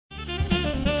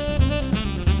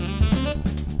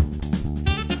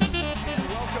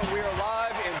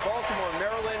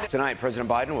Tonight, President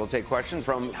Biden will take questions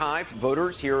from high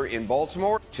voters here in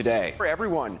Baltimore today.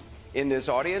 Everyone in this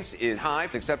audience is high,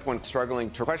 except when struggling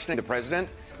to question the president,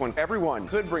 when everyone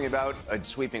could bring about a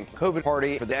sweeping COVID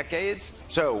party for decades.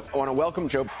 So I want to welcome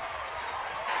Joe.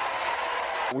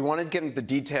 We want to get into the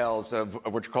details of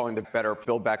what you're calling the Better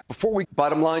Build Back. Before we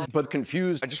bottom line, but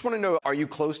confused, I just want to know, are you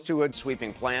close to a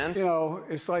sweeping plan? You know,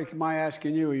 it's like my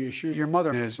asking you, are you sure your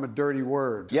mother is a dirty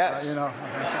word? Yes. You know,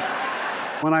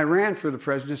 when I ran for the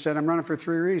president, I said I'm running for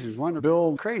 3 reasons. One, to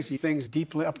build crazy things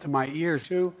deeply up to my ears.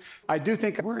 2, I do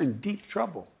think we're in deep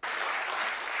trouble.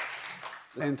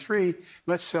 And 3,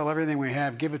 let's sell everything we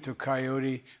have, give it to a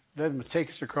coyote, let them take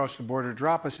us across the border,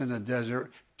 drop us in the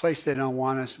desert, place they don't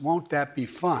want us. Won't that be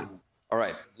fun? All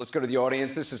right, let's go to the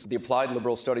audience. This is the Applied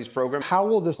Liberal Studies program. How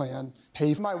will this plan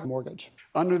pay for my mortgage?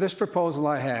 Under this proposal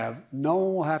I have, no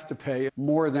one will have to pay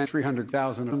more than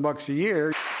 $300,000 a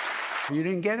year. You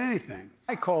didn't get anything.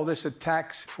 I call this a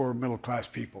tax for middle-class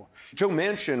people. Joe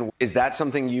Manchin, is that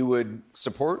something you would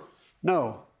support?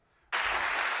 No.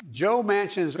 Joe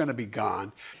Manchin is going to be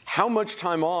gone. How much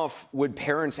time off would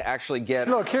parents actually get?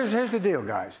 Look, here's the deal,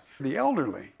 guys. The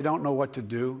elderly don't know what to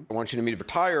do. I want you to meet a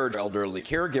retired elderly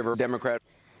caregiver, Democrat.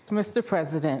 Mr.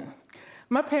 President,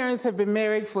 my parents have been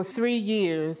married for 3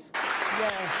 years.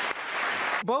 Yes.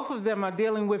 Both of them are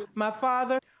dealing with my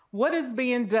father. What is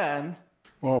being done?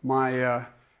 Well,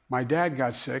 my dad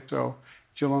got sick, so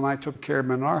Jill and I took care of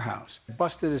him in our house.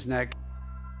 Busted his neck.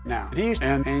 Now, he's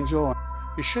an angel.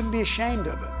 You shouldn't be ashamed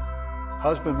of it.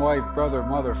 Husband, wife, brother,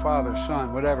 mother, father,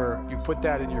 son, whatever, you put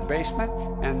that in your basement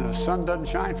and the sun doesn't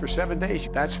shine for 7 days.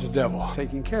 That's the devil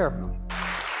taking care of them.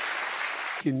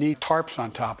 You need tarps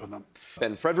on top of them.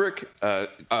 Ben Frederick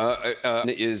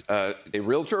is a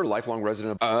realtor, lifelong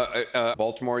resident of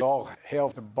Baltimore. All hail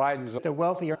the Bidens. The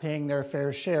wealthy are paying their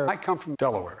fair share. I come from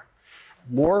Delaware.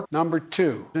 More number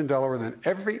 2 in Delaware than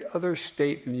every other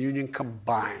state in the union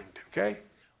combined, okay?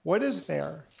 What is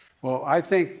fair? Well, I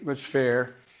think what's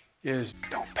fair is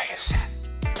don't pay a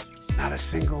cent. Not a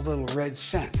single little red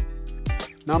cent.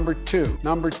 Number two.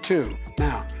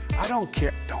 Now, I don't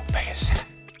care. Don't pay a cent.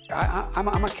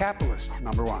 I'm a capitalist,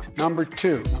 number 1. Number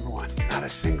 2, not a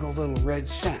single little red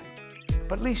cent.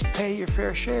 But at least pay your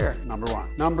fair share, number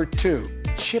 1. Number 2,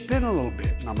 chip in a little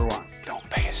bit, number 1. Don't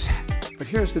pay a cent. But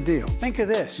here's the deal. Think of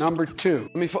this. Number 2.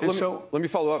 Let me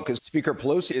follow up, because Speaker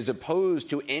Pelosi is opposed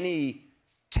to any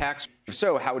tax.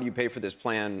 So how would you pay for this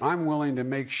plan? I'm willing to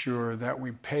make sure that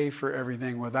we pay for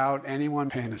everything without anyone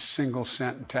paying a single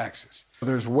cent in taxes.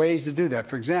 There's ways to do that.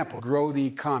 For example, grow the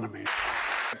economy.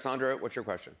 Sandra, what's your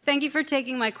question? Thank you for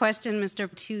taking my question,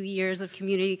 Mr. 2 years of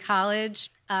community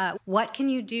college. What can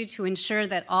you do to ensure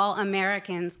that all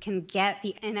Americans can get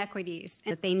the inequities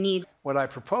that they need? What I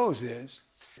propose is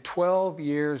 12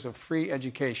 years of free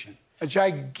education, a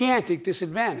gigantic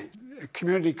disadvantage.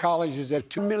 Community colleges at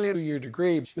 $2 million a year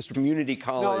degree. Mr. Community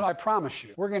College. No, I promise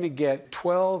you, we're going to get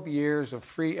 12 years of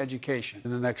free education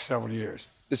in the next several years.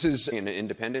 This is an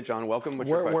independent. John, welcome. What's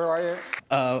your question? Where are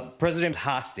you? President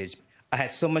hostage. I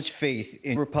had so much faith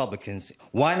in Republicans.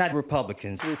 Why not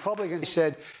Republicans? The Republicans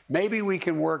said, maybe we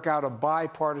can work out a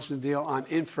bipartisan deal on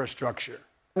infrastructure.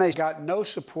 And they got no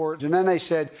support. And then they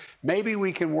said, maybe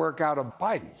we can work out a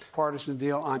bipartisan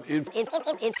deal on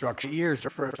infrastructure. Years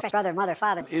for brother, mother,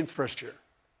 father. Infrastructure.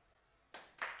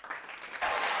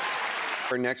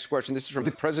 Our next question, this is from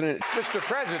the President. Mr.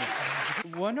 President.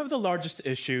 One of the largest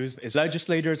issues is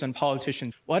legislators and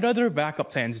politicians. What other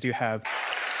backup plans do you have?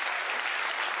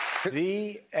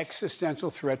 The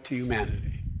existential threat to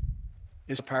humanity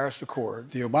is the Paris Accord,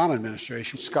 the Obama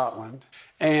administration, Scotland,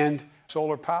 and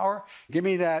solar power. Give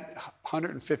me that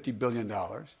 $150 billion.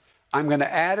 I'm going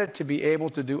to add it to be able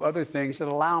to do other things that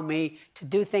allow me to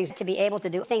do things, to be able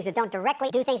to do things that don't directly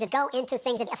do things that go into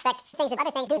things that affect things that other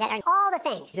things do, that are all the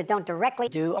things that don't directly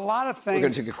do a lot of things. We're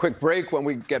going to take a quick break. When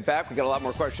we get back, we've got a lot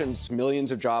more questions.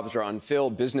 Millions of jobs are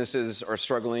unfilled. Businesses are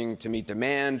struggling to meet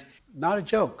demand. Not a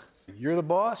joke. You're the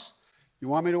boss. You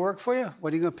want me to work for you?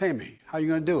 What are you going to pay me? How are you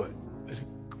going to do it?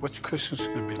 What's Christmas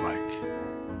going to be like?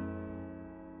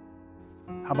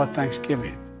 How about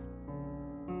Thanksgiving?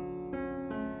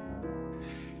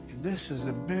 And this is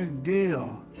a big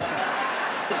deal. No,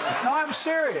 I'm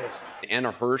serious.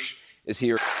 Anna Hirsch is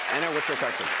here. Anna, what's your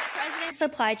question? President,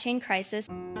 supply chain crisis.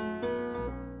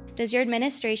 Does your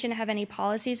administration have any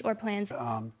policies or plans?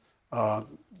 What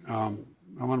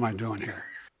am I doing here?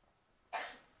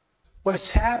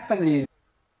 What's happening?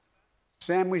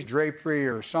 Sandwich drapery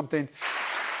or something?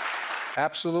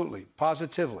 Absolutely,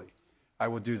 positively, I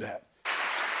will do that.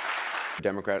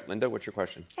 Democrat, Linda, what's your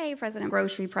question? Hey, President.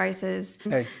 Grocery prices.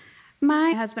 Hey.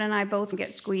 My husband and I both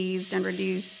get squeezed and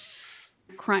reduced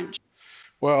crunch.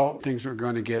 Well, things are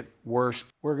going to get worse.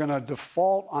 We're going to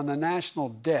default on the national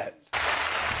debt.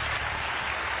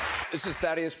 This is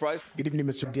Thaddeus Price. Good evening,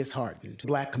 Mr. Disheartened.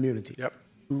 Black community. Yep.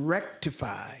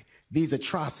 Rectify these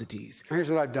atrocities. Here's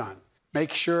what I've done.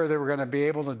 Make sure that we're going to be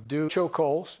able to do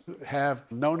chokeholds, have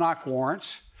no-knock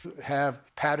warrants, have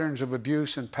patterns of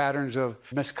abuse and patterns of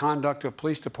misconduct of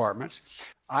police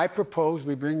departments. I propose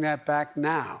we bring that back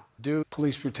now. Do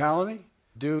police brutality,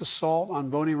 do assault on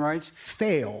voting rights.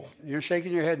 Fail. You're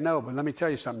shaking your head no, but let me tell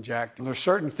you something, Jack. There's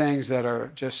certain things that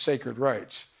are just sacred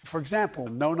rights. For example,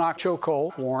 no-knock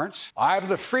chokehold warrants. I have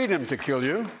the freedom to kill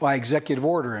you by executive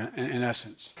order, in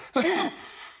essence.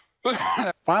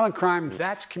 Violent crime,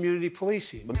 that's community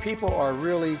policing. When people are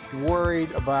really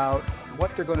worried about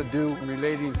what they're going to do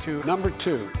relating to number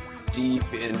two.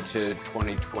 Deep into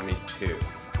 2022.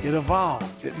 It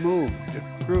evolved, it moved,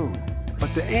 it grew.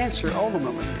 But the answer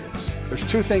ultimately is, there's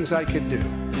two things I could do.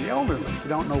 The elderly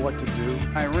don't know what to do.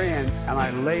 I ran and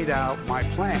I laid out my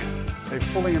plan. They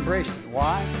fully embraced it.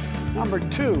 Why? Number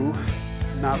two,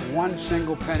 not one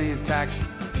single penny in tax.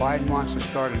 Biden wants to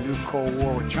start a new Cold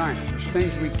War with China. There's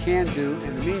things we can do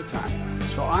in the meantime.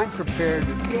 So I'm prepared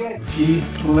to get deep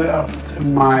left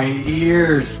in my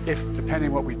ears, if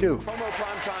depending what we do. FOMO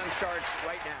Prime Time starts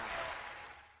right now.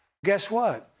 Guess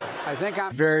what? I think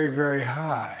I'm very, very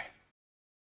high.